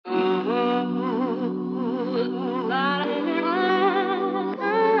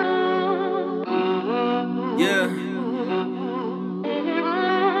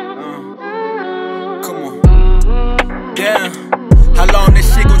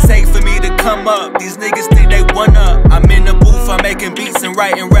come up. These niggas think they one up. I'm in the booth, I'm making beats and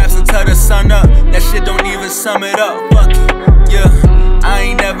writing raps until the sun up. That shit don't even sum it up, fuck it, yeah. I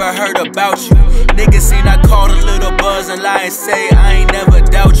ain't never heard about you. Niggas seen I caught a little buzz and lie and say I ain't never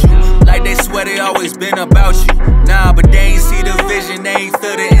doubt you. Like they swear they always been about you. Nah, but they ain't see the vision, they ain't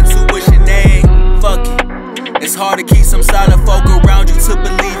feel the intuition, they ain't, fuck it. It's hard to keep some solid folk around you to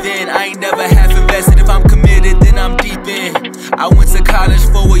believe in. I ain't never half invested, if I'm committed then I'm deep in. I went to college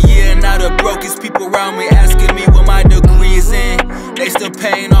for a year and now the brokest people around me asking me what my degree is in. They still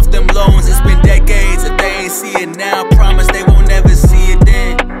paying off them loans, it's been decades. If they ain't see it now, promise they won't never see it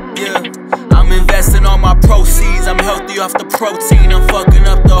then. Yeah, I'm investing all my proceeds, I'm healthy off the protein, I'm fucking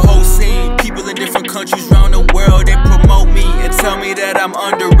up the whole scene. People in different countries around the world, they promote me and tell me that I'm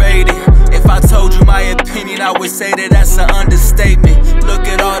underrated. If I told you my opinion, I would say that that's an understatement. Look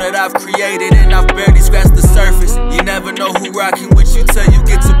at all that I've created and I've barely scratched the surface. You never know who rocking with you till you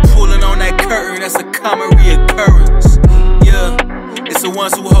get to pulling on that curtain, that's a common reoccurrence. Yeah, it's the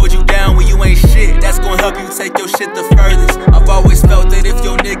ones who hold you down when you ain't shit, that's gonna help you take your shit the furthest. I've always felt that if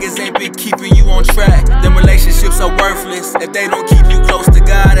your niggas ain't been keeping you on track, then relationships are worthless. If they don't keep you close to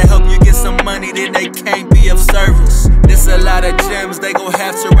God and help you get some money, then they can't be of service. There's a lot of gems, they gon'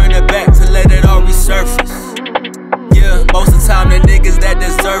 have to run it back to let it all resurface. Yeah, most of the time the niggas that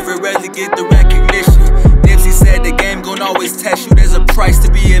deserve it rarely get the recognition. Nipsey said the game gon' always test you, there's a price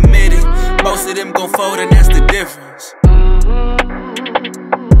to be admitted. Most of them gon' fold and that's the difference.